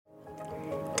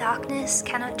Darkness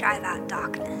cannot drive out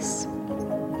darkness.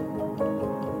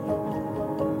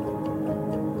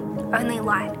 Only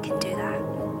light can do that.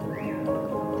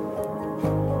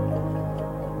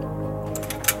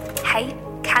 Hate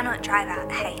cannot drive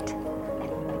out hate.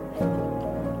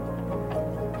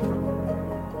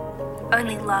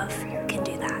 Only love can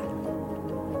do that.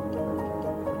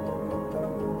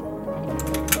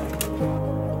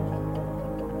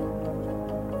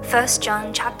 First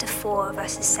John chapter 4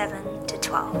 verses 7 to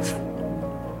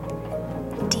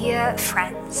 12. Dear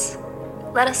friends,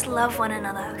 let us love one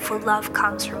another, for love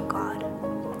comes from God.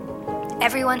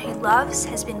 Everyone who loves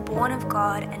has been born of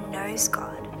God and knows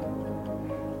God.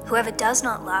 Whoever does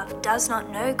not love does not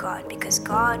know God, because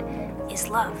God is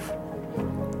love.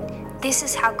 This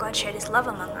is how God showed his love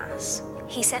among us.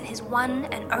 He sent his one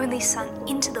and only Son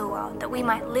into the world that we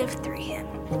might live through him.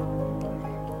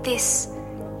 This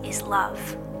is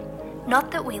love.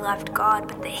 Not that we loved God,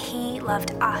 but that he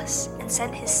loved us and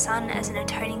sent his Son as an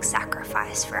atoning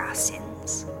sacrifice for our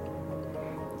sins.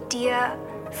 Dear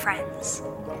friends,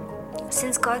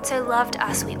 since God so loved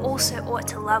us, we also ought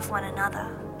to love one another.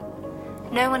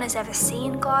 No one has ever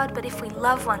seen God, but if we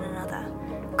love one another,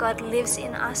 God lives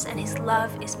in us and his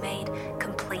love is made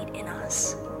complete in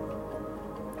us.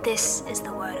 This is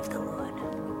the word of the Lord.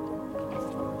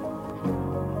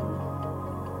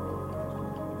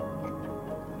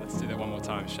 Let's do that one more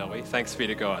time, shall we? Thanks be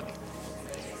to God.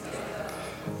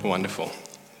 Wonderful.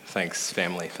 Thanks,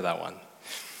 family, for that one.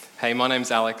 Hey, my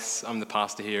name's Alex. I'm the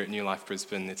pastor here at New Life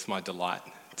Brisbane. It's my delight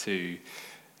to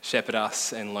shepherd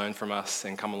us and learn from us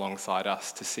and come alongside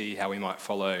us to see how we might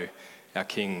follow our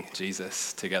King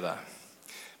Jesus together.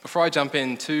 Before I jump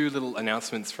in, two little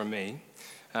announcements from me.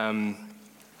 The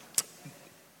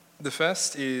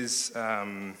first is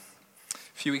a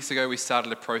few weeks ago we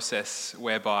started a process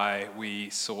whereby we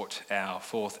sought our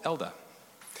fourth elder.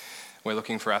 We're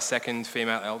looking for our second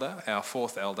female elder, our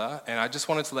fourth elder, and I just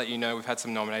wanted to let you know we've had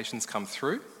some nominations come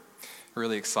through.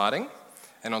 Really exciting.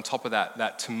 And on top of that,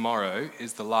 that tomorrow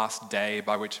is the last day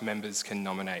by which members can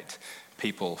nominate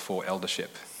people for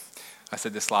eldership. I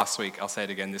said this last week, I'll say it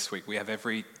again this week. We have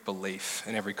every belief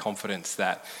and every confidence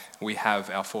that we have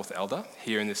our fourth elder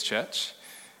here in this church,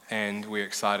 and we're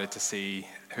excited to see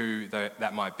who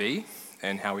that might be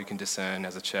and how we can discern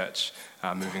as a church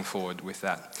moving forward with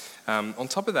that. On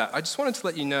top of that, I just wanted to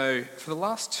let you know, for the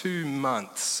last 2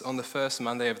 months, on the first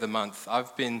Monday of the month,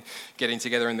 I've been getting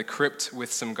together in the crypt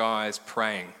with some guys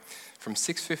praying from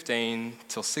 6:15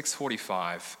 till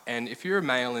 6:45. And if you're a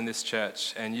male in this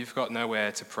church and you've got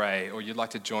nowhere to pray, or you'd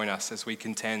like to join us as we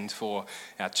contend for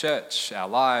our church, our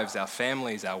lives, our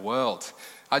families, our world,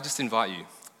 I just invite you.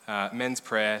 Men's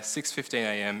prayer, 6:15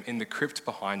 a.m. in the crypt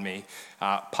behind me.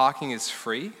 Parking is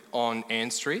free on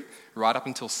Ann Street right up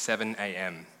until 7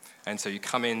 a.m. And so you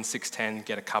come in 6:10,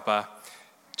 get a cuppa,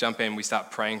 jump in, we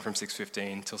start praying from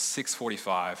 6:15 till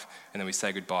 6:45, and then we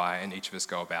say goodbye and each of us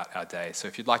go about our day. So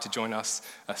if you'd like to join us,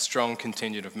 a strong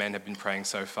contingent of men have been praying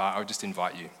so far. I would just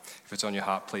invite you. If it's on your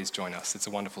heart, please join us. It's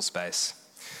a wonderful space.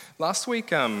 Last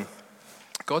week,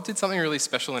 God did something really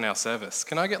special in our service.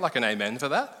 Can I get like an amen for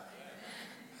that?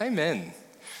 Amen.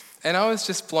 And I was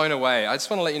just blown away. I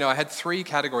just want to let you know I had 3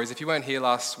 categories. If you weren't here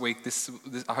last week,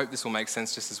 I hope this will make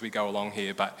sense just as we go along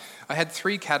here. But I had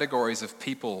 3 categories of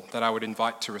people that I would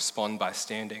invite to respond by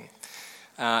standing.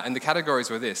 And the categories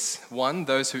were this. 1,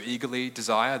 those who eagerly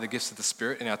desire the gifts of the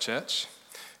Spirit in our church.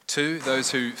 2,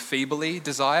 those who feebly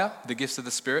desire the gifts of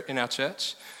the Spirit in our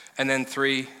church. And then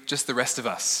 3, just the rest of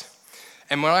us.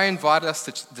 And when I invited us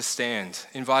to stand,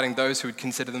 inviting those who would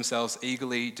consider themselves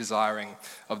eagerly desiring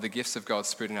of the gifts of God's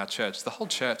Spirit in our church, the whole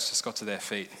church just got to their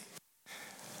feet.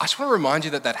 I just want to remind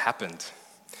you that that happened.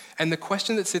 And the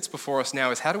question that sits before us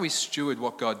now is, how do we steward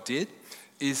what God did,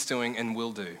 is doing, and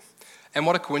will do? And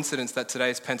what a coincidence that today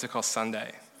is Pentecost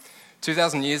Sunday.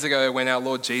 2,000 years ago, when our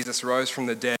Lord Jesus rose from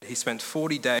the dead, he spent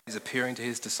 40 days appearing to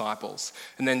his disciples.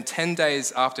 And then 10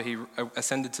 days after he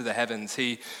ascended to the heavens,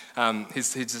 his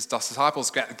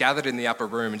disciples gathered in the upper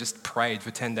room and just prayed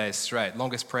for 10 days straight.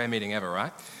 Longest prayer meeting ever,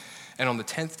 right? And on the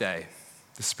 10th day,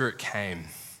 the Spirit came.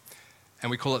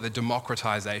 And we call it the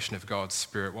democratization of God's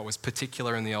Spirit. What was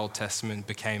particular in the Old Testament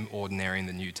became ordinary in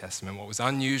the New Testament. What was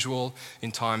unusual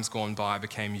in times gone by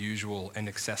became usual and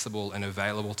accessible and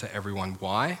available to everyone.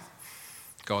 Why?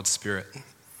 God's Spirit,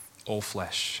 all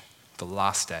flesh, the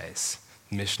last days,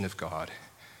 mission of God.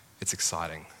 It's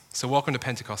exciting. So welcome to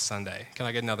Pentecost Sunday. Can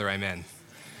I get another amen?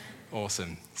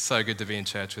 Awesome. So good to be in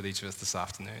church with each of us this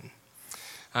afternoon.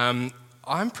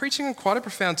 I'm preaching on quite a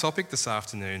profound topic this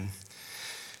afternoon.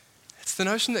 It's the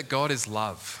notion that God is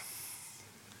love.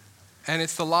 And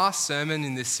it's the last sermon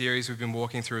in this series we've been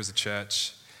walking through as a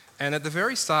church. And at the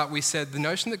very start, we said the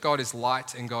notion that God is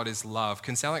light and God is love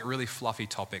can sound like really fluffy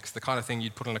topics, the kind of thing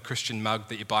you'd put on a Christian mug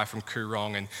that you buy from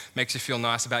Coorong and makes you feel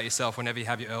nice about yourself whenever you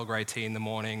have your Earl Grey tea in the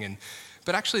morning.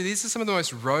 But actually, these are some of the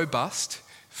most robust,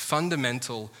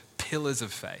 fundamental pillars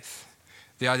of faith.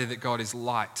 The idea that God is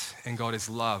light and God is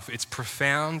love. It's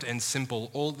profound and simple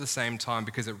all at the same time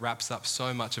because it wraps up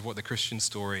so much of what the Christian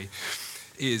story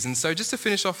is. And so just to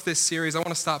finish off this series, I want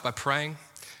to start by praying,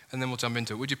 and then we'll jump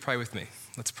into it. Would you pray with me?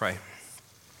 Let's pray.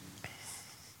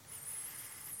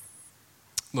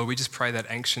 Lord, we just pray that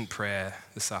ancient prayer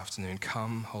this afternoon.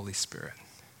 Come, Holy Spirit.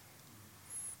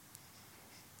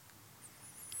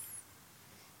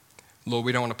 Lord,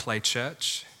 we don't want to play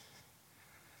church.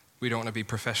 We don't want to be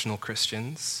professional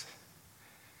Christians.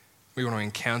 We want to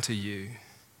encounter you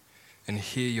and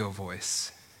hear your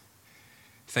voice.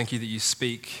 Thank you that you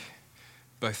speak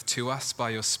both to us by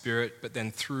your Spirit, but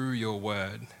then through your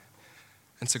word.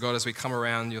 And so, God, as we come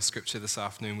around your scripture this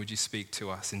afternoon, would you speak to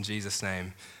us in Jesus'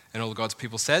 name? And all of God's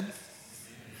people said?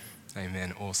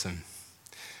 Amen. Awesome.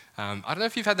 I don't know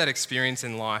if you've had that experience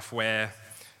in life where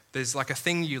there's like a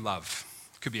thing you love.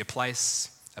 It could be a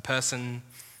place, a person,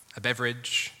 a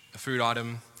beverage, a food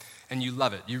item, and you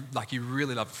love it. You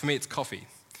really love it. For me, it's coffee.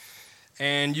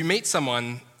 And you meet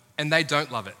someone and they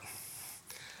don't love it.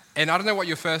 And I don't know what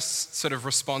your first sort of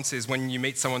response is when you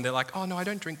meet someone, they're like, oh no, I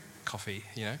don't drink coffee,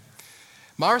 you know.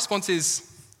 My response is,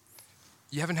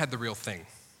 you haven't had the real thing,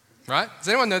 right? Does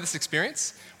anyone know this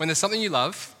experience? When there's something you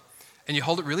love and you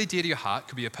hold it really dear to your heart,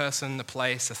 could be a person, a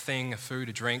place, a thing, a food,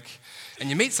 a drink, and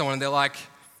you meet someone and they're like,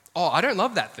 oh, I don't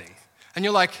love that thing. And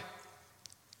you're like,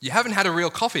 you haven't had a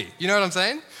real coffee. You know what I'm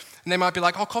saying? And they might be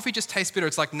like, oh, coffee just tastes bitter.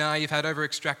 It's like, nah, you've had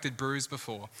over-extracted brews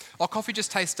before. Oh, coffee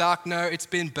just tastes dark. No, it's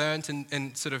been burnt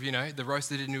and sort of, you know, the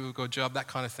roaster didn't do a good job, that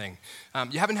kind of thing.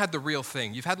 You haven't had the real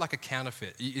thing. You've had like a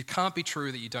counterfeit. It can't be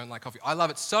true that you don't like coffee. I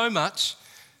love it so much,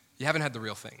 you haven't had the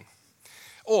real thing.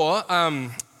 Or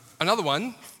another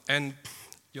one, and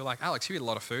you're like, Alex, you eat a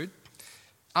lot of food.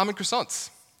 Almond croissants,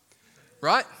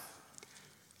 right?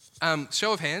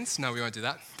 Show of hands. No, we won't do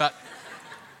that. But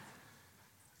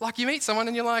like you meet someone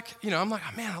and you're like, you know, I'm like,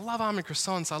 oh man, I love almond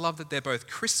croissants. I love that they're both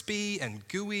crispy and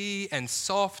gooey and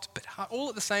soft, but all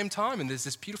at the same time. And there's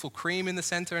this beautiful cream in the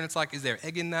center. And it's like, is there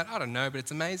egg in that? I don't know, but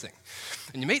it's amazing.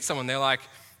 And you meet someone, they're like,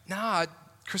 nah,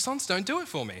 croissants don't do it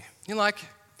for me. You're like,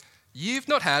 you've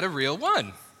not had a real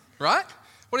one, right?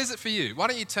 What is it for you? Why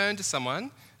don't you turn to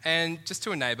someone and just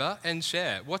to a neighbor and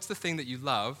share? What's the thing that you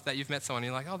love that you've met someone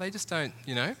and you're like, oh, they just don't,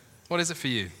 you know? What is it for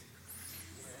you?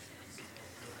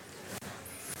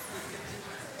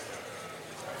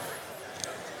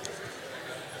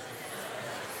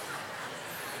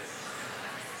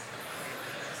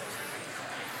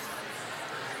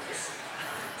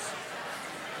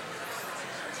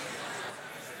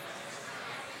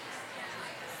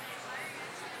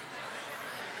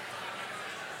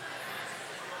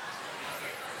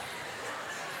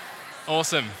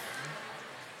 Awesome.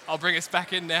 I'll bring us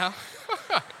back in now.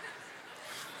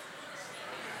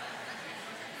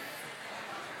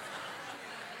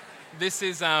 This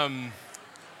is, how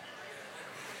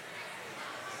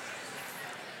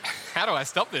do I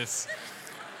stop this?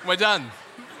 We're done.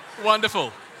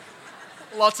 Wonderful.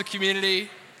 Lots of community.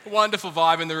 Wonderful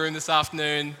vibe in the room this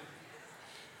afternoon.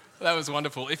 That was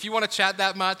wonderful. If you want to chat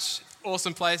that much,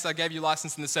 awesome place. I gave you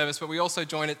license in the service, but we also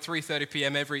join at 3:30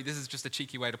 p.m. this is just a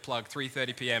cheeky way to plug,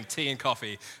 3:30 p.m., tea and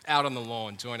coffee, out on the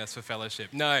lawn. Join us for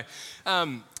fellowship. No.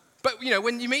 But, you know,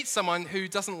 when you meet someone who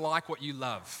doesn't like what you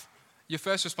love, your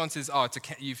first response is, oh,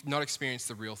 you've not experienced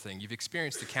the real thing. You've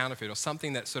experienced a counterfeit or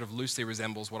something that sort of loosely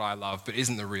resembles what I love, but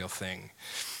isn't the real thing.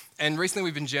 And recently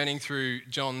we've been journeying through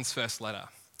John's first letter.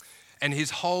 And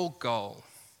his whole goal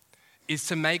is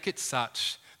to make it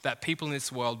such that people in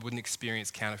this world wouldn't experience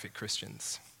counterfeit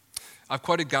Christians. I've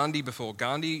quoted Gandhi before.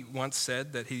 Gandhi once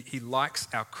said that he likes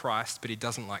our Christ, but he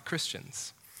doesn't like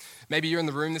Christians. Maybe you're in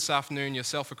the room this afternoon,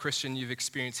 yourself a Christian, you've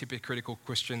experienced hypocritical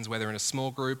Christians, whether in a small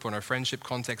group or in a friendship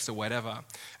context or whatever.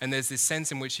 And there's this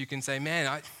sense in which you can say, man,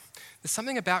 there's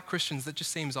something about Christians that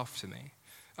just seems off to me.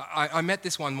 I met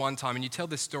this one time, and you tell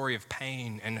this story of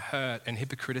pain and hurt and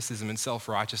hypocriticism and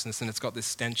self-righteousness, and it's got this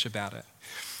stench about it.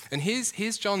 And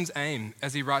here's John's aim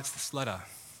as he writes this letter.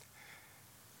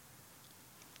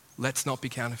 Let's not be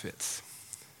counterfeits.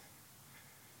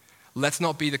 Let's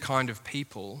not be the kind of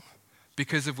people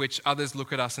because of which others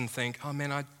look at us and think, oh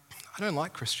man, I don't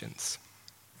like Christians.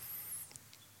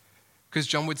 Because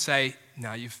John would say,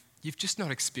 no, you've just not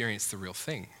experienced the real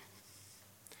thing.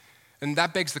 And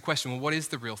that begs the question, well, what is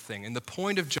the real thing? And the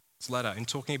point of John's letter in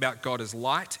talking about God as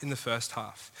light in the first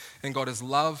half and God as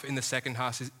love in the second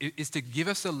half is to give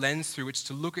us a lens through which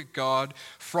to look at God,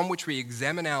 from which we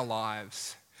examine our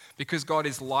lives. Because God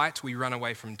is light, we run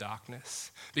away from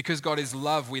darkness. Because God is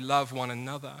love, we love one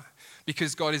another.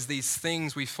 Because God is these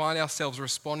things, we find ourselves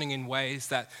responding in ways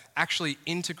that actually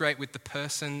integrate with the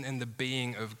person and the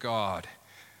being of God.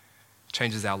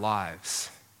 Changes our lives.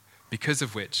 Because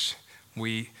of which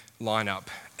we line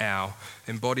up our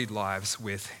embodied lives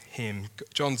with Him.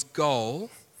 John's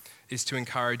goal is to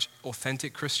encourage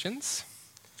authentic Christians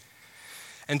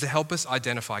and to help us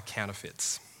identify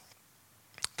counterfeits.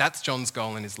 That's John's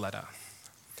goal in his letter.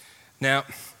 Now,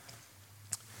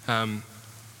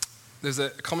 there's a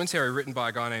commentary written by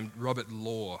a guy named Robert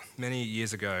Law many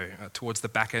years ago, towards the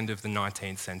back end of the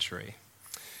 19th century.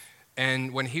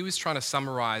 And when he was trying to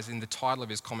summarize in the title of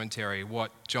his commentary what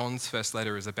John's first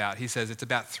letter is about, he says it's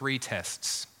about 3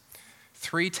 tests.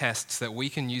 3 tests that we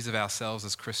can use of ourselves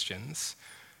as Christians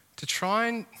to try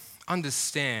and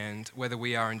understand whether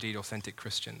we are indeed authentic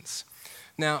Christians.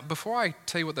 Now, before I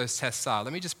tell you what those tests are,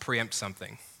 let me just preempt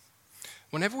something.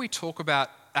 Whenever we talk about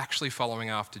actually following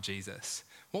after Jesus,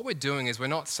 what we're doing is we're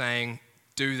not saying,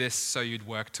 do this so you'd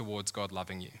work towards God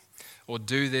loving you, or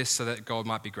do this so that God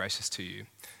might be gracious to you.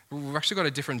 We've actually got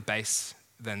a different base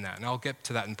than that, and I'll get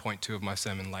to that in point 2 of my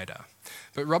sermon later.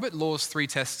 But Robert Law's 3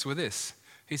 tests were this.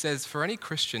 He says, for any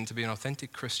Christian to be an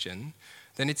authentic Christian,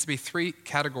 there needs to be 3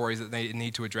 categories that they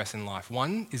need to address in life.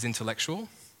 1 is intellectual,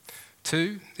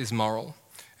 2 is moral,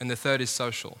 and the 3rd is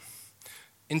social.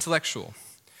 Intellectual.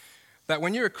 That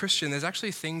when you're a Christian, there's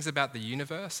actually things about the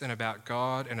universe and about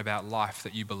God and about life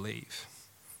that you believe.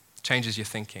 Changes your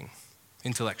thinking.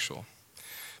 Intellectual.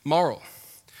 Moral.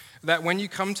 That when you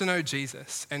come to know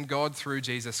Jesus and God through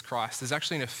Jesus Christ, there's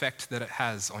actually an effect that it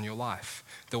has on your life.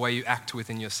 The way you act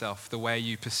within yourself, the way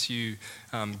you pursue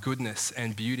goodness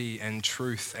and beauty and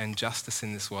truth and justice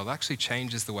in this world actually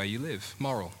changes the way you live.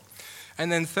 Moral.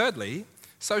 And then thirdly,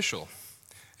 social.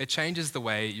 It changes the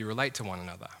way you relate to one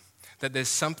another. That there's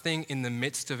something in the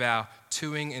midst of our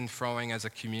toing and froing as a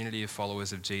community of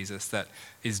followers of Jesus that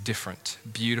is different,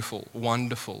 beautiful,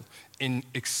 wonderful,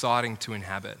 exciting to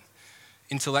inhabit.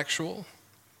 Intellectual,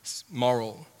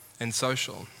 moral, and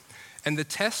social. And the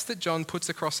test that John puts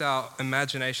across our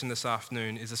imagination this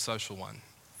afternoon is a social one.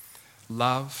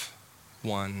 Love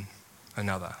one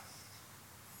another.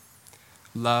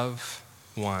 Love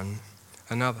one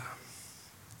another.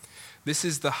 This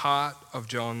is the heart of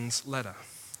John's letter.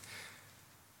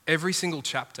 Every single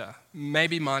chapter,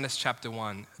 maybe minus chapter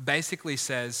 1, basically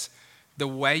says the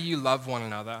way you love one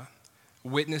another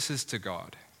witnesses to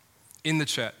God in the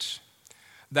church.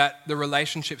 That the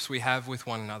relationships we have with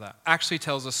one another actually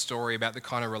tells a story about the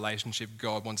kind of relationship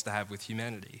God wants to have with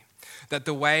humanity. That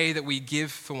the way that we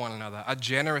give for one another, are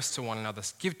generous to one another,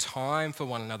 give time for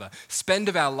one another, spend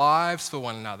of our lives for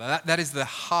one another. That is the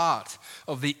heart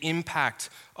of the impact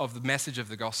of the message of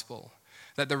the gospel.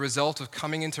 That the result of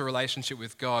coming into relationship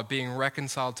with God, being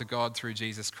reconciled to God through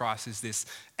Jesus Christ, is this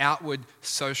outward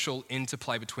social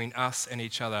interplay between us and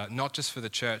each other, not just for the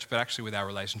church, but actually with our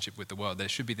relationship with the world. There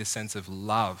should be this sense of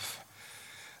love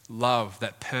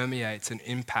that permeates and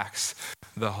impacts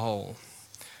the whole.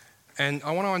 And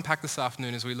I want to unpack this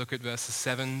afternoon as we look at verses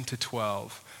 7 to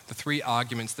 12, the 3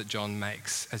 arguments that John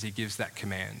makes as he gives that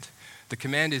command. The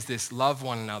command is this: love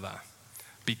one another,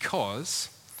 because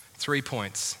 3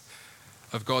 points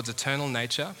of God's eternal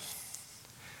nature,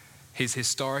 His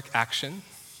historic action,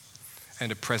 and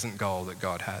a present goal that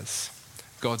God has.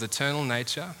 God's eternal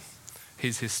nature,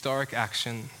 His historic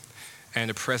action, and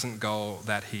a present goal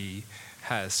that He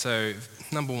has. So,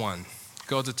 number 1,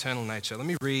 God's eternal nature. Let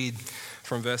me read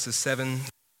from verses 7.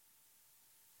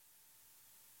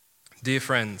 Dear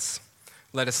friends,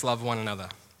 let us love one another,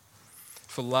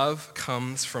 for love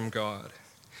comes from God.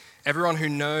 Everyone who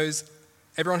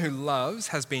loves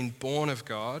has been born of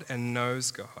God and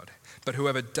knows God. But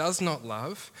whoever does not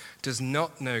love does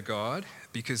not know God,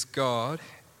 because God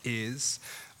is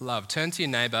love. Turn to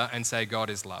your neighbor and say, God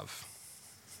is love.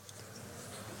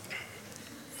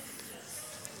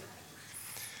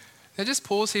 Now just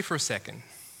pause here for a second.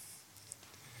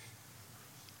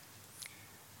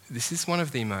 This is one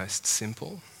of the most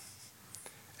simple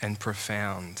and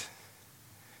profound,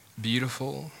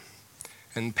 beautiful,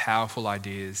 and powerful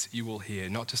ideas you will hear,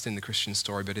 not just in the Christian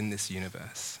story, but in this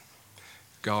universe.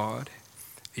 God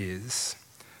is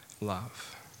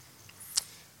love.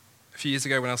 A few years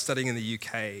ago when I was studying in the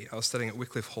UK, I was studying at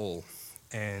Wycliffe Hall,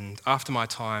 and after my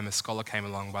time, a scholar came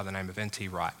along by the name of N.T.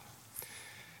 Wright.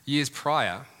 Years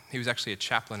prior, he was actually a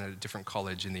chaplain at a different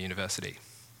college in the university.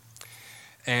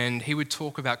 And he would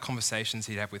talk about conversations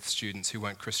he'd have with students who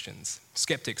weren't Christians.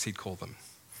 Skeptics, he'd call them.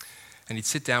 And he'd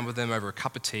sit down with them over a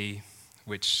cup of tea,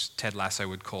 which Ted Lasso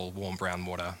would call warm brown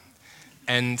water.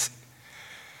 And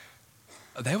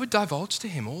they would divulge to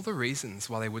him all the reasons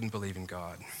why they wouldn't believe in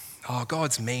God. Oh,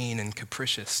 God's mean and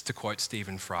capricious, to quote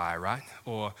Stephen Fry, right?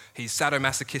 Or he's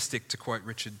sadomasochistic, to quote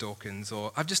Richard Dawkins.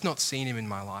 Or I've just not seen him in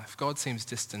my life. God seems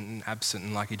distant and absent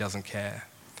and like he doesn't care.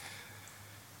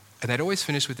 And they'd always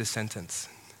finish with this sentence: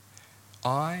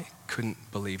 I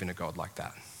couldn't believe in a God like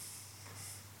that.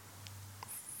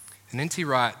 And N.T.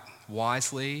 Wright,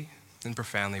 wisely and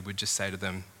profoundly, would just say to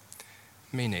them,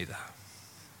 me neither.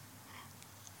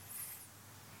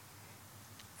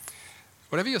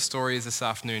 Whatever your story is this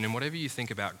afternoon and whatever you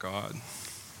think about God,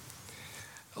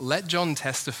 let John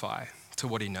testify to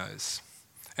what he knows.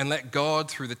 And let God,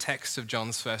 through the text of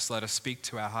John's first letter, speak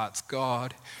to our hearts.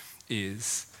 God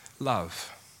is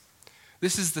love.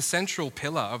 This is the central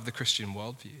pillar of the Christian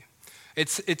worldview.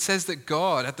 It says that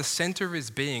God, at the center of his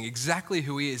being, exactly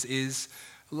who he is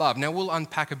love. Now, we'll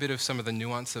unpack a bit of some of the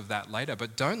nuance of that later,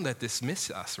 but don't let this miss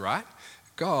us, right?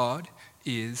 God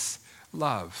is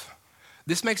love.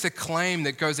 This makes a claim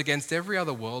that goes against every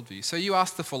other worldview. So you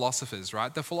ask the philosophers,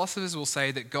 right? The philosophers will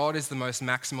say that God is the most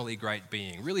maximally great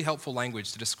being. Really helpful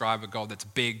language to describe a God that's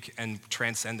big and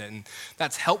transcendent. And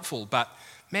that's helpful, but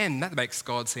man, that makes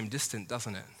God seem distant,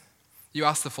 doesn't it? You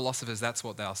ask the philosophers, that's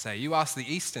what they'll say. You ask the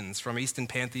Easterns from Eastern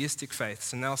pantheistic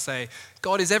faiths, and they'll say,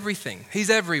 God is everything. He's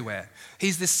everywhere.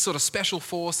 He's this sort of special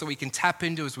force that we can tap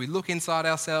into as we look inside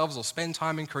ourselves or spend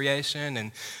time in creation.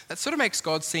 And that sort of makes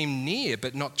God seem near,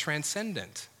 but not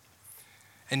transcendent.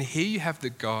 And here you have the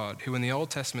God who in the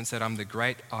Old Testament said, I'm the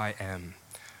great I am,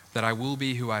 that I will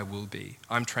be who I will be.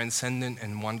 I'm transcendent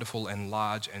and wonderful and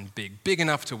large and big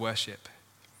enough to worship.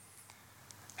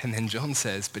 And then John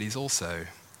says, but he's also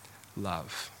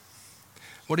love.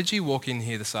 What did you walk in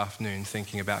here this afternoon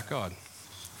thinking about God?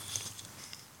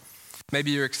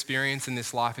 Maybe your experience in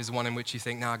this life is one in which you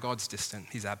think, nah, God's distant,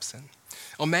 he's absent.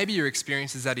 Or maybe your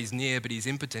experience is that he's near, but he's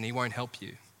impotent, he won't help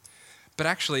you. But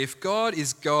actually, if God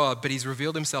is God, but he's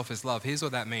revealed himself as love, here's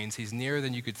what that means. He's nearer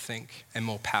than you could think and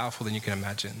more powerful than you can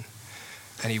imagine.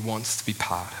 And he wants to be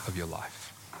part of your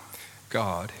life.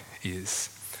 God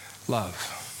is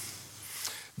love.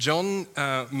 John,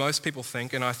 most people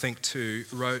think, and I think too,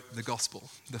 wrote the gospel,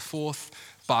 the fourth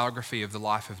biography of the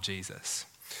life of Jesus.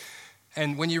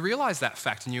 And when you realize that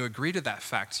fact and you agree to that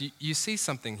fact, you see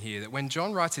something here, that when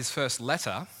John writes his first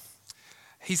letter,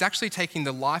 he's actually taking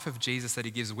the life of Jesus that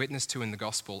he gives witness to in the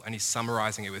gospel and he's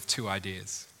summarizing it with two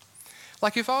ideas.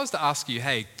 Like if I was to ask you,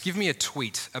 hey, give me a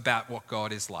tweet about what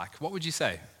God is like, what would you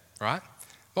say, right?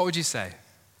 What would you say?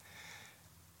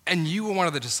 And you were one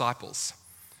of the disciples.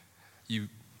 You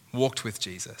walked with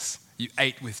Jesus. You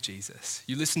ate with Jesus.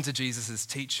 You listened to Jesus'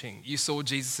 teaching. You saw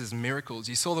Jesus' miracles.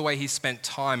 You saw the way he spent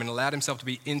time and allowed himself to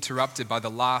be interrupted by the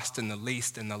last and the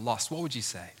least and the lost. What would you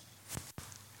say?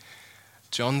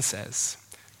 John says,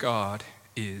 God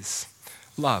is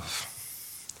love.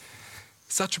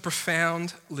 Such a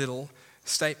profound little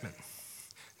statement.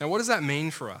 Now, what does that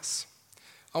mean for us?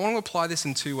 I want to apply this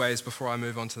in two ways before I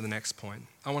move on to the next point.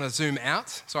 I want to zoom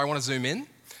out, so I want to zoom in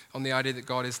on the idea that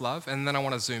God is love, and then I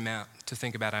want to zoom out to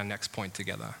think about our next point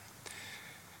together.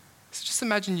 So just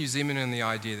imagine you zoom in on the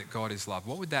idea that God is love.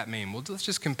 What would that mean? Well, let's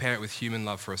just compare it with human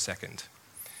love for a second.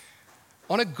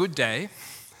 On a good day,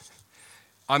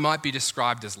 I might be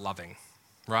described as loving,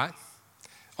 right?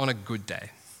 On a good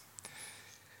day.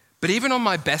 But even on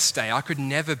my best day, I could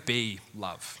never be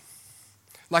love.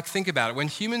 Like, think about it. When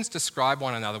humans describe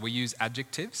one another, we use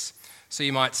adjectives. So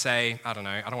you might say, I don't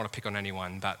want to pick on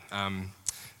anyone, but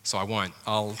so I won't.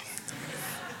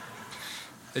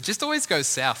 It just always goes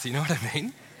south, you know what I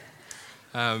mean?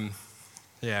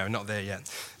 Yeah, we're not there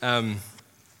yet.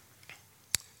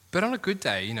 But on a good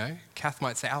day, Kath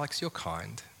might say, Alex, you're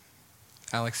kind.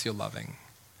 Alex, you're loving.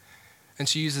 And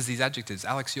she uses these adjectives.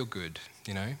 Alex, you're good,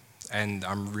 And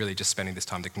I'm really just spending this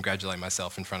time to congratulate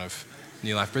myself in front of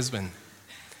New Life Brisbane.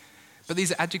 But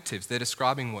these are adjectives, they're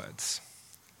describing words.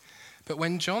 But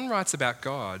when John writes about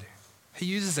God, he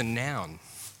uses a noun.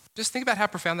 Just think about how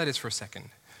profound that is for a second.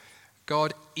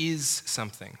 God is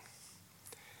something.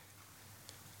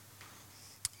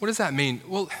 What does that mean?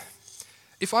 Well,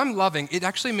 if I'm loving, it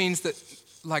actually means that,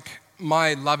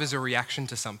 my love is a reaction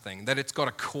to something, that it's got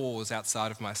a cause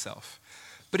outside of myself.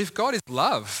 But if God is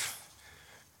love,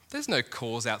 there's no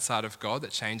cause outside of God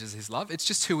that changes his love. It's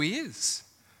just who he is.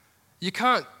 You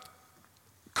can't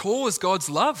cause God's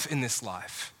love in this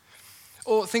life.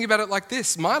 Or think about it like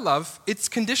this. My love, it's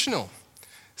conditional.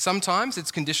 Sometimes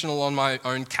it's conditional on my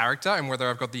own character and whether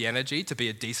I've got the energy to be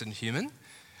a decent human.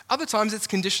 Other times it's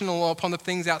conditional upon the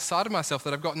things outside of myself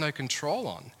that I've got no control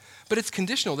on. But it's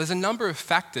conditional. There's a number of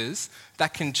factors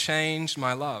that can change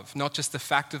my love. Not just the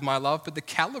fact of my love, but the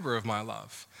caliber of my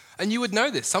love. And you would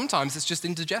know this. Sometimes it's just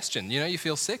indigestion. You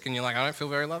feel sick and you're like, I don't feel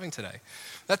very loving today.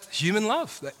 That's human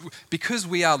love. Because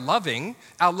we are loving,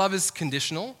 our love is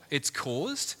conditional. It's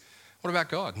caused. What about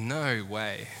God? No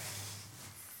way.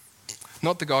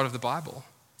 Not the God of the Bible.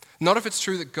 Not if it's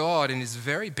true that God in his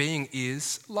very being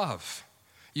is love.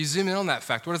 You zoom in on that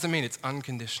fact. What does it mean? It's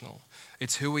unconditional.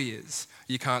 It's who he is.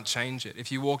 You can't change it.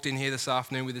 If you walked in here this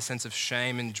afternoon with a sense of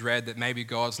shame and dread that maybe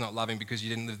God's not loving because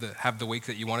you didn't have the week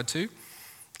that you wanted to,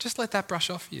 just let that brush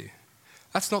off you.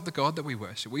 That's not the God that we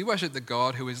worship. We worship the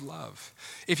God who is love.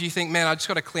 If you think, man, I just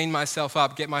got to clean myself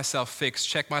up, get myself fixed,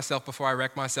 check myself before I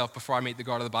wreck myself, before I meet the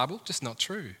God of the Bible, just not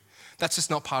true. That's just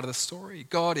not part of the story.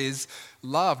 God is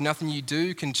love. Nothing you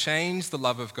do can change the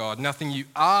love of God. Nothing you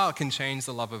are can change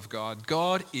the love of God.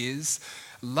 God is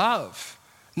love.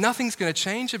 Nothing's going to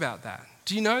change about that.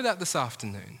 Do you know that this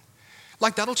afternoon?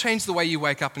 That'll change the way you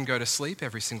wake up and go to sleep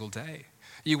every single day.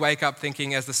 You wake up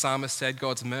thinking, as the psalmist said,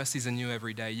 God's mercies are new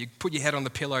every day. You put your head on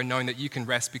the pillow knowing that you can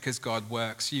rest because God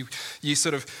works. You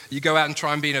go out and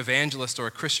try and be an evangelist or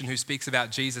a Christian who speaks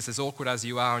about Jesus, as awkward as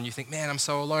you are, and you think, man, I'm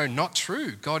so alone. Not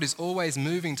true. God is always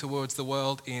moving towards the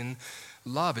world in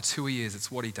love. It's who he is. It's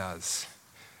what he does.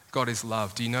 God is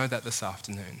love. Do you know that this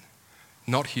afternoon?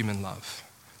 Not human love,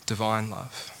 divine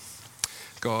love.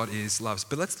 God is love.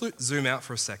 But let's zoom out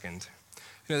for a second.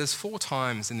 There's 4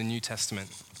 times in the New Testament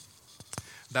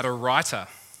that a writer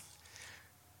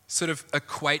sort of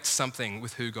equates something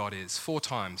with who God is. 4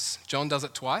 times. John does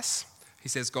it twice. He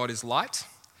says God is light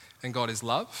and God is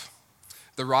love.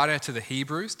 The writer to the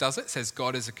Hebrews does it, says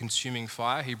God is a consuming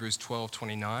fire, Hebrews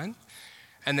 12:29.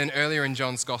 And then earlier in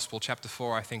John's Gospel, chapter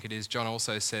 4, I think it is, John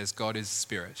also says God is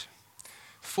spirit.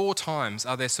 4 times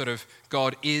are there sort of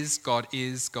God is, God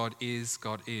is, God is,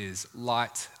 God is,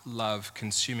 light, love,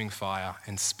 consuming fire,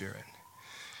 and spirit.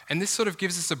 And this sort of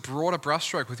gives us a broader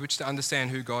brushstroke with which to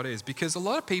understand who God is. Because a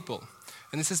lot of people,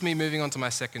 and this is me moving on to my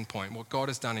second point, what God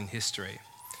has done in history.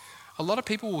 A lot of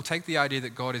people will take the idea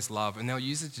that God is love and they'll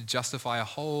use it to justify a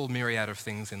whole myriad of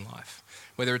things in life.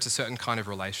 Whether it's a certain kind of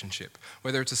relationship,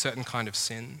 whether it's a certain kind of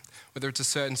sin, whether it's a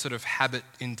certain sort of habit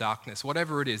in darkness,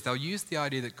 whatever it is, they'll use the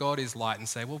idea that God is light and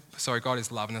say, God is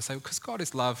love. And they'll say, because God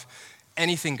is love,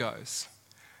 anything goes.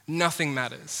 Nothing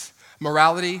matters.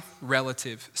 Morality,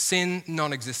 relative. Sin,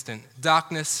 non-existent.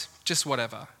 Darkness, just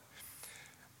whatever.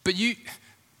 But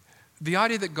the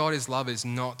idea that God is love is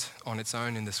not on its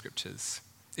own in the scriptures.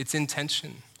 It's in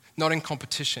tension, not in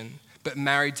competition, but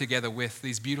married together with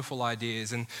these beautiful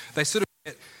ideas. And they sort of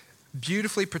get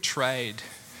beautifully portrayed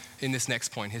in this next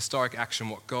point, historic action,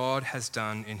 what God has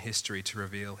done in history to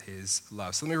reveal his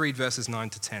love. So let me read verses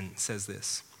 9 to 10. It says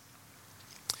this.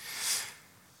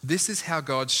 This is how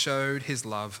God showed his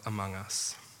love among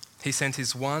us. He sent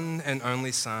his one and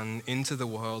only Son into the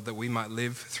world that we might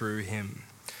live through him.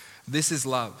 This is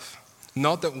love,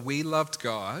 not that we loved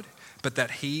God, but that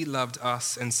he loved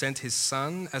us and sent his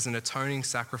Son as an atoning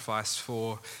sacrifice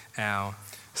for our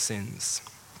sins.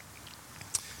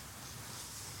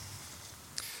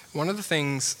 One of the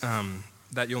things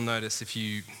that you'll notice if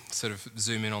you sort of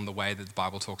zoom in on the way that the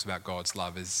Bible talks about God's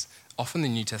love is often the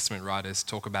New Testament writers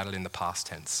talk about it in the past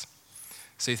tense.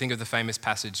 So you think of the famous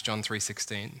passage, John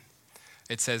 3:16.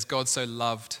 It says, God so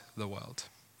loved the world.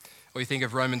 Or you think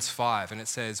of Romans 5, and it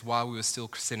says, while we were still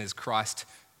sinners, Christ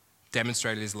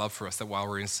demonstrated his love for us, that while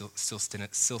we were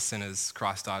still sinners,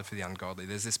 Christ died for the ungodly.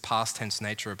 There's this past tense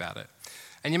nature about it.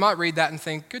 And you might read that and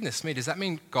think, goodness me, does that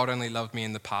mean God only loved me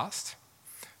in the past?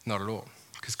 Not at all,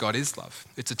 because God is love.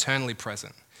 It's eternally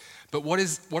present. But what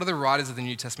are the writers of the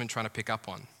New Testament trying to pick up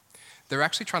on? They're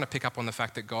actually trying to pick up on the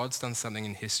fact that God's done something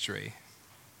in history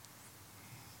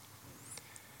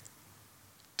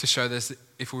to show this,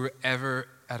 if we were ever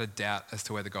at a doubt as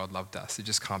to whether God loved us, it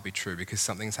just can't be true because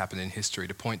something's happened in history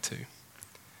to point to.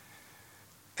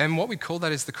 And what we call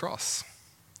that is the cross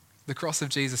of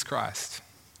Jesus Christ.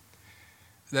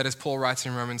 That, as Paul writes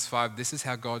in Romans 5, this is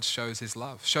how God shows his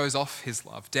love, shows off his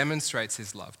love, demonstrates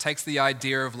his love, takes the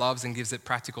idea of love and gives it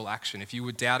practical action. If you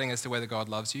were doubting as to whether God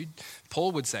loves you,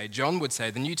 Paul would say, John would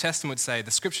say, the New Testament would say,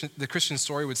 the Christian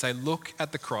story would say, look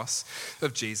at the cross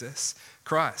of Jesus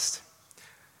Christ.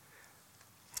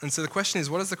 And so the question is,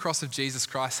 what does the cross of Jesus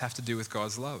Christ have to do with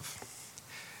God's love?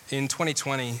 In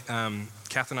 2020,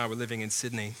 Kath and I were living in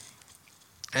Sydney,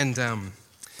 and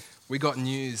we got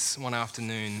news one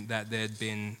afternoon that there'd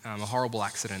been a horrible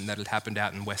accident that had happened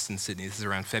out in Western Sydney. This is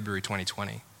around February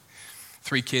 2020.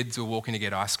 3 kids were walking to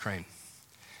get ice cream,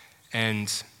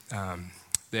 and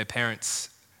their parents,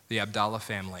 the Abdallah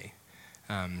family.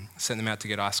 Sent them out to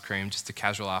get ice cream, just a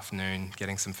casual afternoon,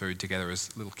 getting some food together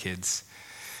as little kids.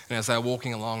 And as they were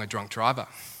walking along, a drunk driver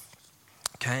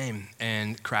came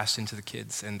and crashed into the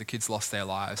kids, and the kids lost their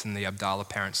lives, and the Abdallah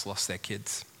parents lost their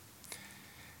kids.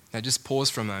 Now just pause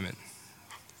for a moment.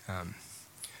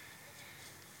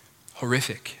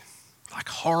 Horrific, like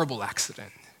horrible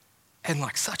accident, and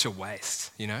like such a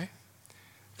waste, you know?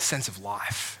 Sense of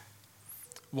life.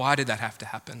 Why did that have to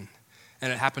happen?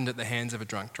 And it happened at the hands of a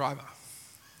drunk driver.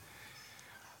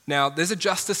 Now, there's a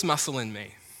justice muscle in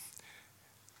me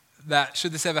that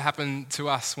should this ever happen to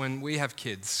us when we have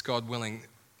kids, God willing,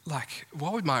 like,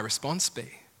 what would my response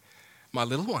be? My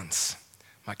little ones,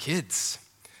 my kids,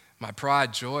 my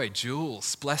pride, joy,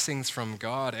 jewels, blessings from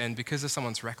God, and because of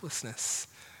someone's recklessness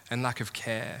and lack of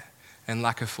care and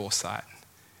lack of foresight,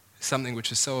 something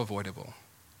which is so avoidable.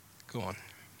 Go on.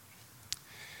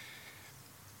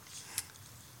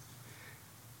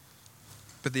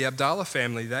 But the Abdallah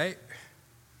family, they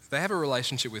have a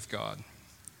relationship with God.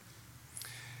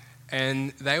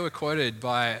 And they were quoted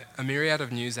by a myriad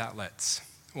of news outlets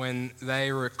when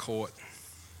they were caught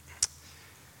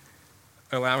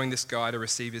allowing this guy to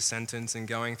receive his sentence and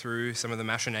going through some of the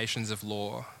machinations of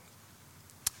law.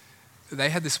 They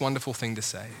had this wonderful thing to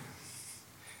say.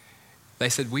 They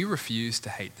said, "We refuse to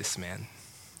hate this man,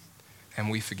 and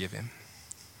we forgive him."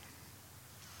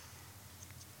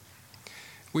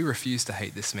 We refuse to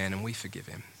hate this man, and we forgive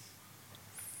him.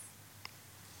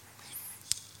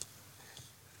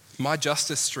 My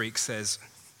justice streak says,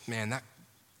 man, that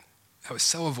was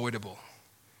so avoidable.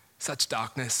 Such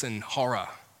darkness and horror.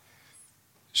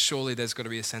 Surely there's got to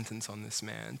be a sentence on this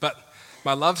man. But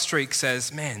my love streak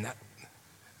says, man,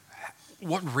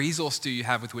 what resource do you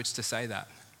have with which to say that?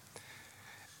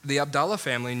 The Abdallah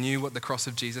family knew what the cross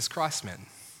of Jesus Christ meant.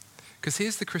 Because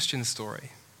here's the Christian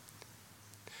story.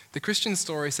 The Christian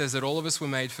story says that all of us were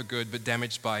made for good but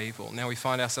damaged by evil. Now we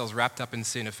find ourselves wrapped up in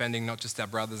sin, offending not just our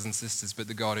brothers and sisters but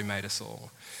the God who made us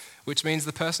all. Which means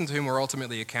the person to whom we're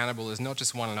ultimately accountable is not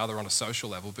just one another on a social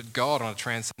level, but God on a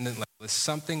transcendent level. It's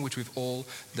something which we've all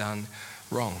done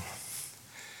wrong.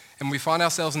 And we find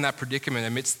ourselves in that predicament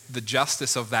amidst the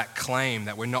justice of that claim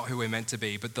that we're not who we're meant to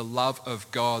be, but the love of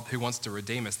God who wants to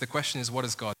redeem us. The question is, what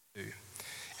does God do?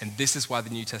 And this is why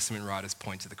the New Testament writers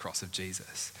point to the cross of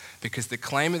Jesus. Because the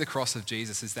claim of the cross of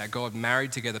Jesus is that God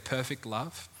married together perfect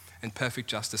love and perfect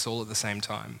justice all at the same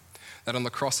time. That on the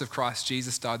cross of Christ,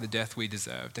 Jesus died the death we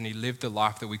deserved, and he lived the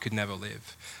life that we could never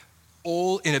live.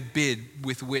 All in a bid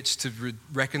with which to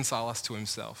reconcile us to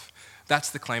himself.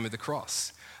 That's the claim of the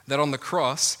cross. That on the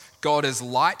cross, God is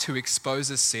light who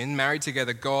exposes sin. Married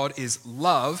together, God is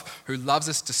love who loves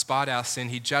us despite our sin.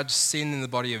 He judged sin in the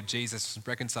body of Jesus and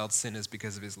reconciled sinners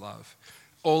because of his love.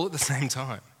 All at the same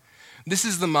time. This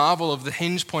is the marvel of the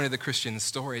hinge point of the Christian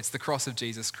story. It's the cross of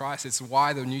Jesus Christ. It's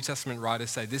why the New Testament writers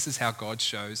say this is how God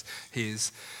shows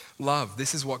his love.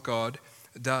 This is what God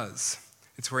does.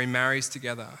 It's where he marries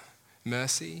together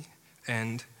mercy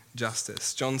and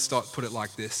justice. John Stott put it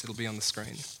like this. It'll be on the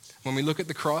screen. When we look at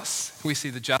the cross, we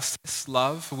see the justice,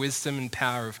 love, wisdom, and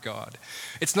power of God.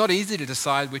 It's not easy to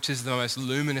decide which is the most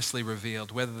luminously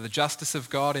revealed, whether the justice of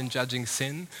God in judging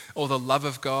sin, or the love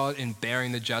of God in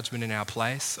bearing the judgment in our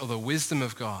place, or the wisdom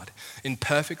of God in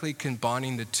perfectly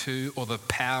combining the two, or the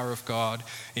power of God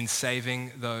in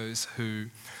saving those who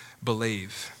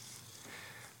believe.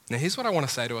 Now, here's what I want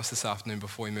to say to us this afternoon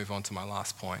before we move on to my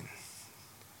last point.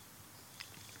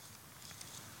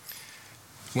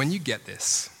 When you get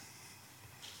this,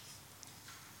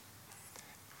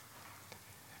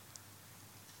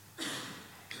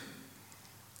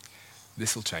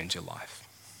 this will change your life.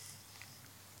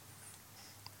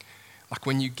 Like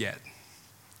when you get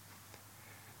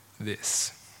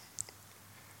this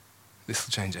will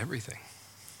change everything.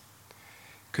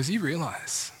 Because you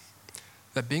realize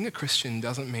that being a Christian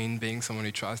doesn't mean being someone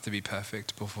who tries to be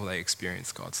perfect before they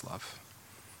experience God's love.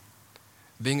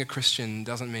 Being a Christian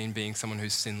doesn't mean being someone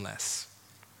who's sinless.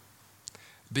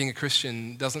 Being a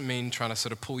Christian doesn't mean trying to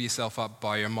sort of pull yourself up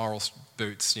by your moral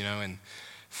boots, and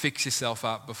fix yourself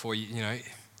up before you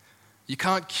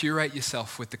can't curate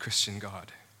yourself with the Christian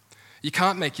God. You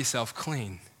can't make yourself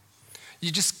clean.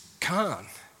 You just can't.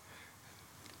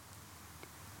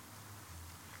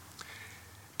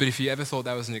 But if you ever thought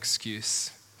that was an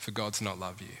excuse for God to not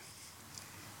love you,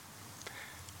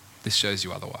 this shows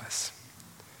you otherwise.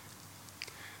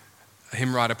 A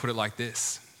hymn writer put it like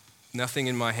this: nothing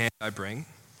in my hand I bring,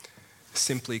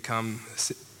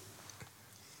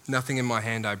 nothing in my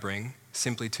hand I bring,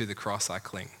 simply to the cross I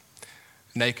cling.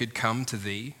 Naked come to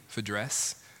thee for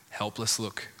dress, helpless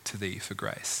look to thee for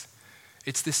grace.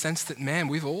 It's this sense that, man,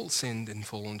 we've all sinned and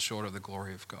fallen short of the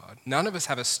glory of God. None of us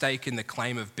have a stake in the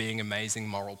claim of being amazing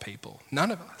moral people.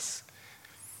 None of us.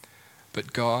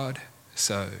 But God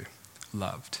so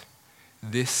loved.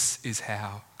 This is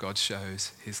how God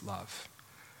shows his love.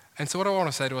 And so what I want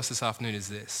to say to us this afternoon is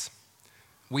this.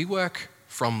 We work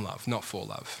from love, not for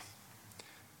love.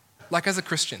 Like as a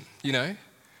Christian,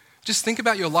 just think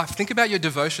about your life. Think about your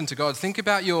devotion to God. Think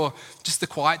about just the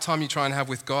quiet time you try and have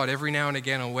with God every now and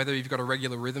again, or whether you've got a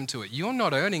regular rhythm to it. You're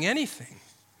not earning anything.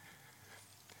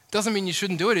 Doesn't mean you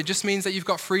shouldn't do it. It just means that you've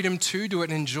got freedom to do it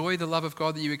and enjoy the love of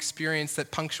God that you experience that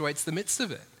punctuates the midst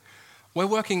of it. We're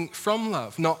working from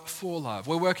love, not for love.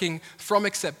 We're working from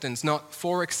acceptance, not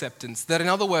for acceptance. That in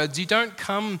other words, you don't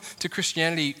come to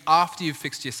Christianity after you've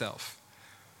fixed yourself.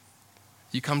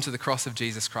 You come to the cross of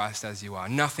Jesus Christ as you are.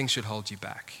 Nothing should hold you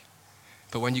back.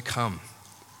 But when you come,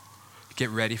 get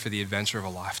ready for the adventure of a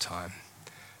lifetime.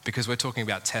 Because we're talking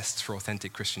about tests for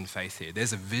authentic Christian faith here.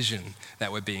 There's a vision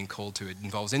that we're being called to. It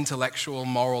involves intellectual,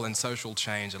 moral, and social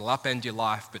change. It'll upend your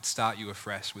life, but start you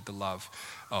afresh with the love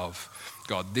of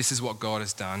God. This is what God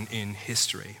has done in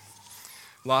history.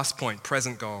 Last point,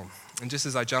 present goal. And just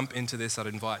as I jump into this, I'd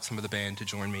invite some of the band to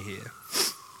join me here.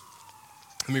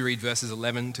 Let me read verses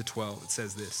 11 to 12. It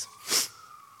says this.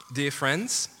 Dear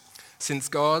friends, since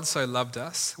God so loved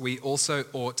us, we also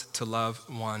ought to love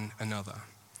one another.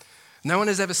 No one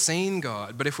has ever seen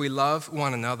God, but if we love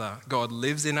one another, God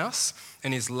lives in us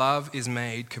and his love is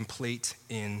made complete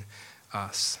in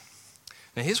us.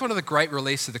 Now here's one of the great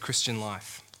reliefs of the Christian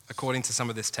life, according to some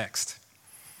of this text.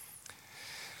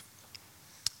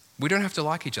 We don't have to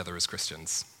like each other as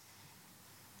Christians.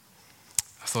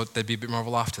 I thought there'd be a bit more of a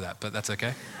laugh to that, but that's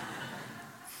okay.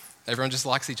 Everyone just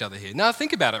likes each other here. Now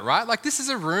think about it, right? Like this is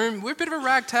a room, we're a bit of a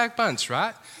ragtag bunch,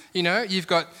 right? You've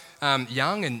got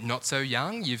young and not so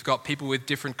young. You've got people with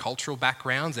different cultural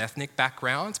backgrounds, ethnic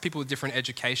backgrounds, people with different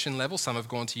education levels. Some have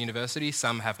gone to university,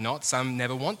 some have not, some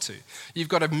never want to. You've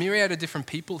got a myriad of different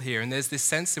people here, and there's this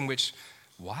sense in which,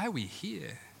 why are we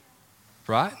here,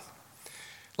 right?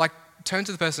 Like, turn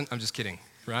to the person, I'm just kidding,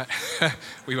 right?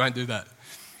 We won't do that.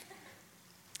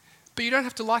 But you don't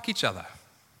have to like each other.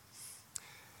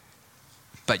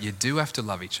 But you do have to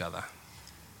love each other.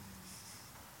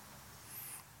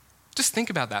 Just think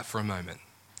about that for a moment.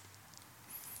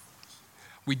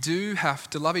 We do have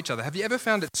to love each other. Have you ever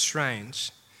found it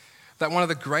strange that one of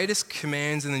the greatest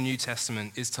commands in the New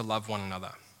Testament is to love one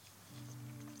another?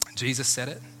 Jesus said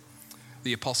it.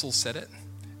 The apostles said it.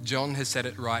 John has said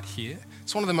it right here.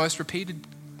 It's one of the most repeated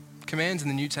commands in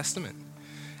the New Testament.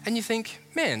 And you think,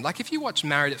 man, like if you watch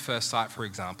Married at First Sight, for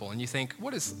example, and you think,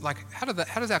 how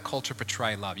does our culture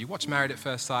portray love? You watch Married at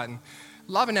First Sight, and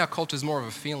love in our culture is more of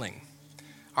a feeling.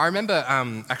 I remember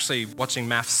actually watching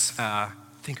MAFS, I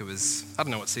don't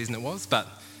know what season it was, but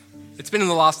it's been in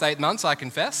the last 8 months, I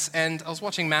confess, and I was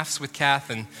watching MAFS with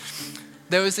Kath, and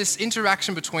there was this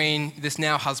interaction between this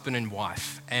now husband and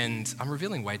wife, and I'm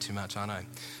revealing way too much, aren't I?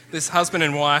 This husband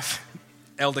and wife,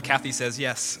 Elder Kathy says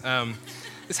yes,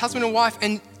 this husband and wife,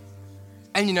 and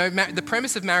the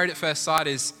premise of Married at First Sight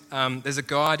is there's a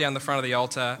guy down the front of the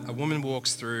altar, a woman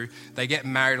walks through, they get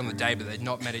married on the day, but they'd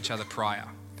not met each other prior.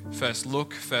 First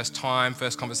look, first time,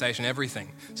 first conversation,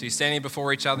 everything. So you're standing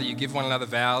before each other, you give one another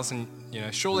vows, and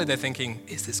surely they're thinking,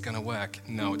 is this going to work?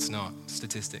 No, it's not.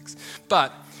 Statistics.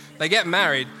 But they get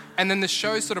married, and then the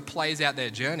show sort of plays out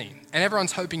their journey. And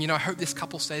everyone's hoping, I hope this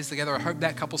couple stays together, I hope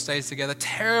that couple stays together.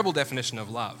 Terrible definition of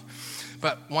love.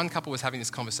 But one couple was having this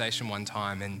conversation one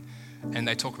time, and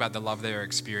they talk about the love they're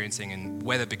experiencing and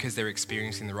whether because they're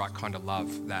experiencing the right kind of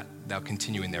love that they'll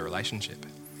continue in their relationship.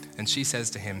 And she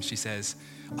says to him,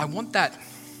 I want that,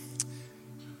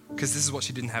 because this is what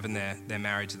she didn't have in their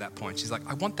marriage at that point. She's like,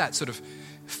 I want that sort of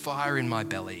fire in my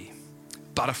belly,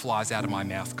 butterflies out of my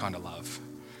mouth kind of love.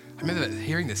 I remember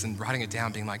hearing this and writing it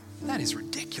down, being like, that is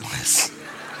ridiculous.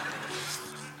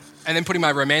 And then putting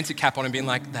my romantic cap on and being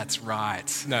like, that's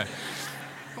right. No,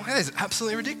 that is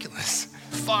absolutely ridiculous.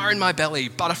 Fire in my belly,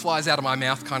 butterflies out of my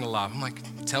mouth kind of love. I'm like,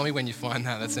 tell me when you find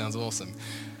that. That sounds awesome.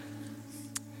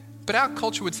 But our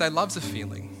culture would say love's a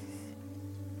feeling.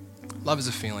 Love is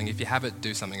a feeling. If you have it,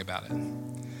 do something about it.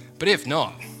 But if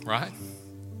not, right?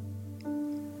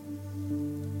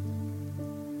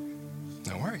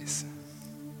 No worries.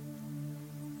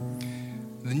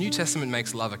 The New Testament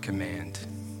makes love a command.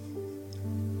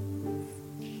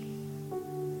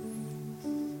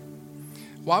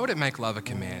 Why would it make love a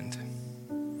command?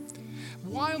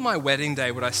 Why on my wedding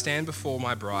day would I stand before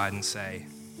my bride and say,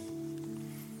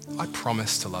 I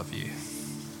promise to love you?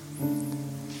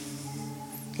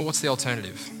 Well, what's the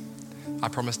alternative? I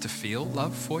promise to feel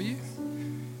love for you?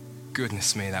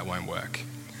 Goodness me, that won't work.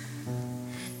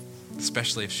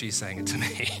 especially if she's saying it to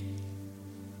me.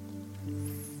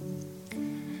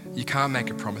 You can't make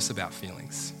a promise about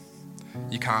feelings.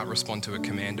 You can't respond to a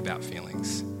command about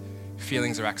feelings.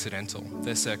 Feelings are accidental,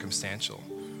 they're circumstantial,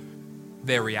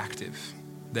 they're reactive,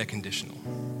 they're conditional.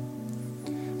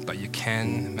 But you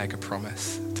can make a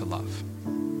promise to love.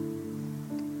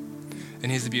 And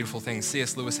here's the beautiful thing.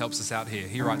 C.S. Lewis helps us out here.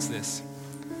 He writes this: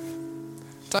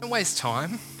 don't waste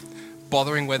time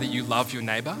bothering whether you love your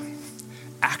neighbor.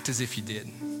 Act as if you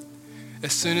did.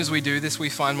 As soon as we do this, we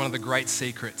find one of the great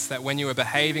secrets, that when you are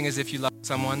behaving as if you love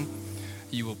someone,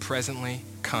 you will presently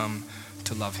come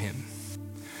to love him.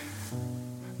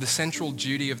 The central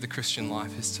duty of the Christian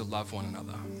life is to love one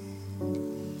another.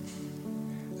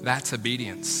 That's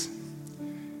obedience.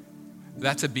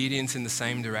 That's obedience in the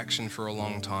same direction for a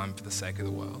long time for the sake of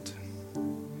the world.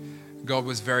 God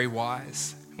was very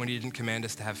wise when he didn't command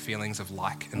us to have feelings of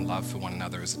like and love for one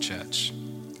another as a church.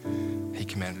 He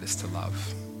commanded us to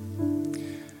love.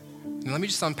 Now, let me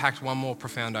just unpack one more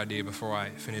profound idea before I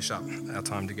finish up our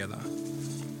time together.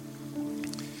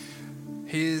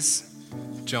 Here's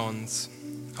John's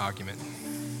argument.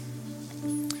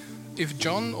 If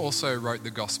John also wrote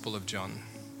the Gospel of John,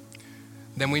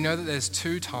 then we know that there's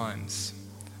 2 times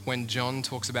when John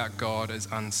talks about God as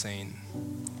unseen.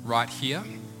 Right here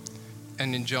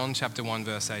and in John chapter 1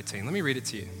 verse 18. Let me read it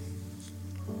to you.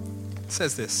 It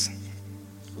says this: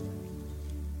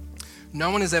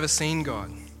 no one has ever seen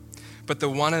God, but the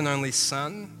one and only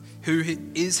Son, who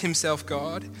is himself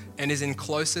God and is in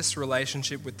closest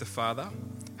relationship with the Father,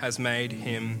 has made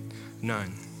him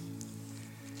known.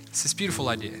 It's this beautiful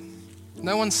idea.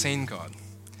 No one's seen God,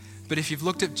 but if you've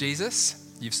looked at Jesus,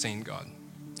 you've seen God.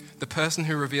 The person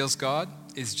who reveals God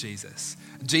is Jesus.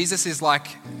 Jesus is like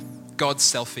God's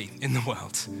selfie in the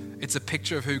world. It's a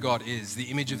picture of who God is, the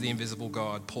image of the invisible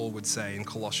God, Paul would say in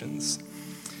Colossians.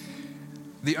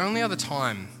 The only other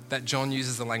time that John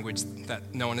uses the language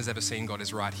that no one has ever seen God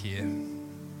is right here.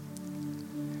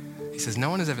 He says, no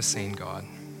one has ever seen God.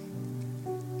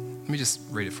 Let me just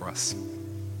read it for us.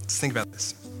 Let's think about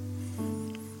this.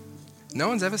 No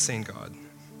one's ever seen God.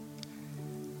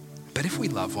 But if we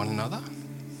love one another,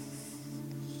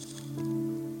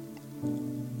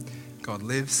 God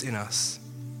lives in us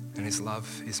and his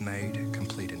love is made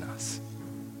complete in us.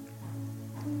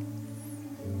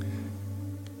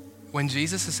 When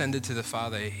Jesus ascended to the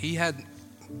Father, it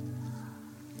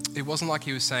wasn't like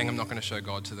he was saying, I'm not going to show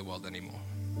God to the world anymore.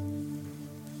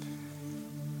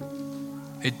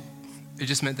 It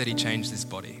just meant that he changed his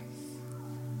body.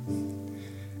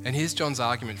 And here's John's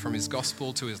argument from his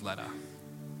gospel to his letter.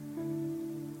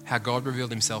 How God revealed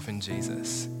himself in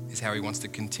Jesus is how he wants to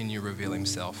continue to reveal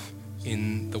himself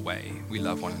in the way we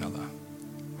love one another.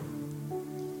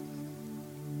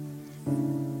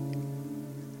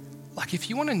 Like, if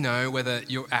you want to know whether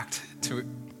your act to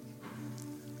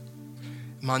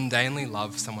mundanely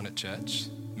love someone at church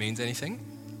means anything,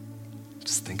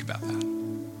 just think about that.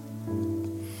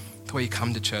 The way you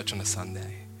come to church on a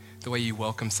Sunday, the way you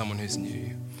welcome someone who's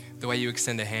new, the way you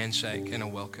extend a handshake and a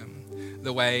welcome,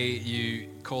 the way you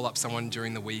call up someone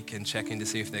during the week and check in to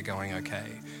see if they're going okay,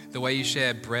 the way you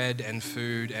share bread and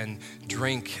food and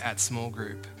drink at small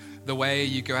group, the way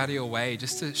you go out of your way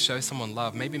just to show someone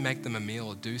love, maybe make them a meal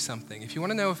or do something. If you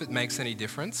want to know if it makes any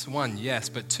difference, 1, yes,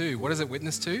 but 2, what does it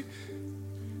witness to?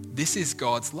 This is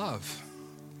God's love.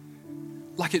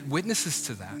 Like, it witnesses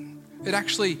to that. It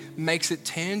actually makes it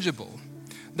tangible.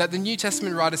 That the New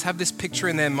Testament writers have this picture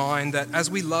in their mind that as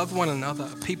we love one another,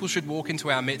 people should walk into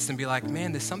our midst and be like,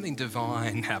 man, there's something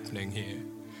divine happening here.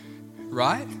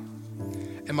 Right?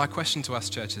 And my question to us,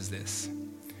 church, is this: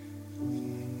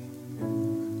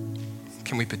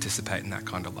 can we participate in that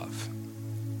kind of love?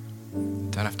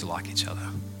 Don't have to like each other,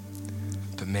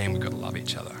 but man, we've got to love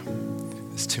each other.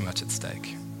 There's too much at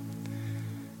stake.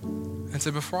 And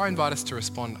so before I invite us to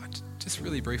respond, just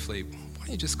really briefly, why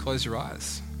don't you just close your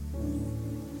eyes?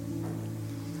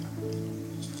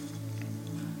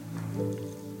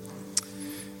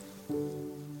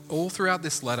 All throughout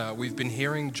this letter, we've been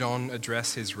hearing John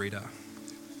address his reader.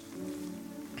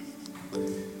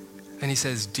 And he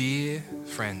says, dear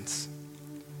friends.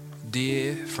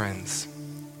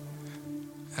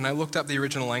 And I looked up the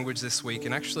original language this week,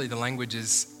 and actually the language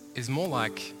is more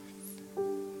like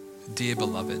dear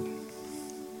beloved,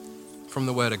 from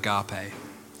the word agape.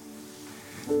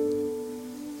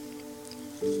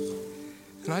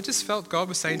 And I just felt God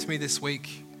was saying to me this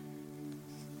week,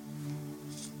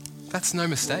 that's no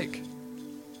mistake.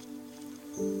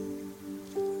 And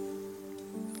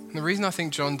the reason I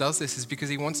think John does this is because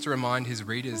he wants to remind his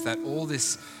readers that all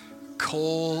this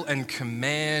call and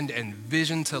command and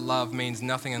vision to love means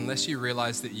nothing unless you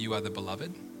realize that you are the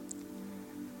beloved.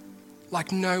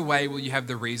 Like, no way will you have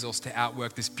the resource to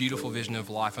outwork this beautiful vision of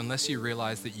life unless you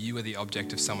realize that you are the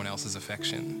object of someone else's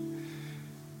affection.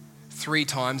 3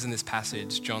 times in this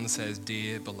passage, John says,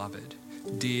 dear beloved,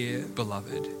 dear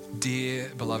beloved,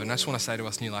 dear beloved. And I just want to say to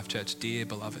us, New Life Church, dear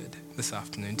beloved, this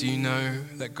afternoon, do you know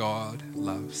that God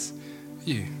loves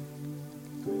you?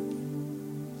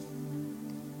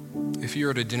 If you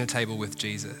were at a dinner table with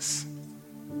Jesus,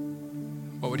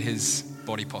 what would his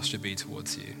body posture be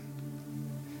towards you?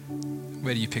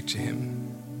 Where do you picture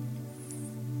him?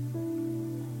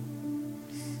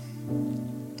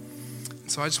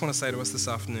 So I just want to say to us this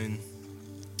afternoon,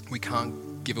 we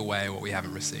can't give away what we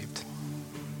haven't received.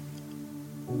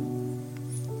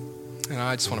 And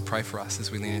I just want to pray for us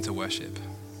as we lean into worship,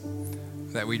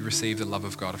 that we'd receive the love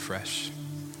of God afresh.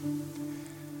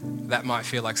 That might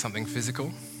feel like something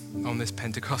physical on this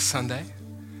Pentecost Sunday.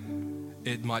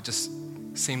 It might just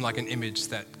seem like an image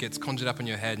that gets conjured up in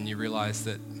your head and you realize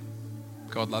that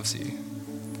God loves you.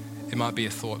 It might be a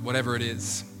thought, whatever it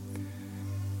is.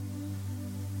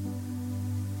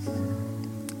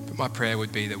 But my prayer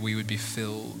would be that we would be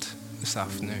filled this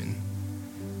afternoon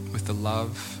with the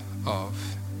love of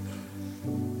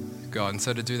God. And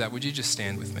so to do that, would you just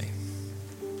stand with me?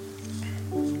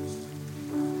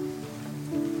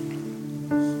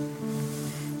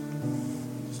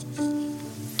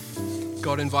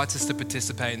 God invites us to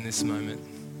participate in this moment,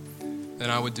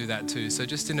 and I would do that too. So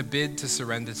just in a bid to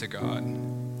surrender to God,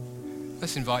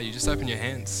 let's invite you, just open your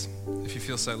hands if you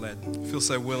feel so led, feel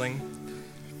so willing.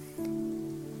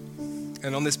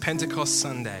 And on this Pentecost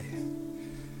Sunday,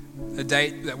 a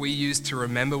date that we use to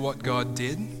remember what God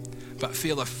did, but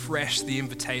feel afresh the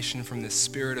invitation from the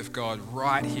Spirit of God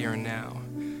right here and now.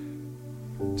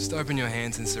 Just open your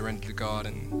hands and surrender to God,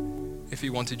 and if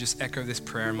you want to, just echo this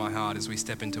prayer in my heart as we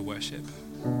step into worship.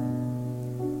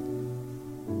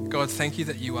 God, thank you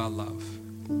that you are love.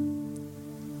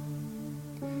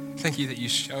 Thank you that you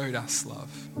showed us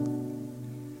love.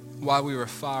 While we were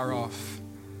far off,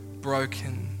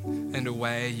 broken and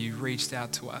away, you reached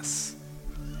out to us.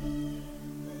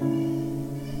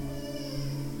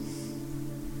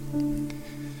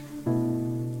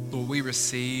 Lord, we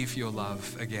receive your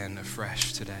love again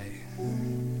afresh today.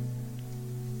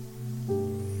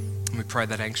 And we pray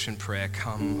that ancient prayer,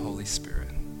 come Holy Spirit.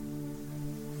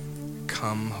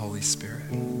 Come Holy Spirit.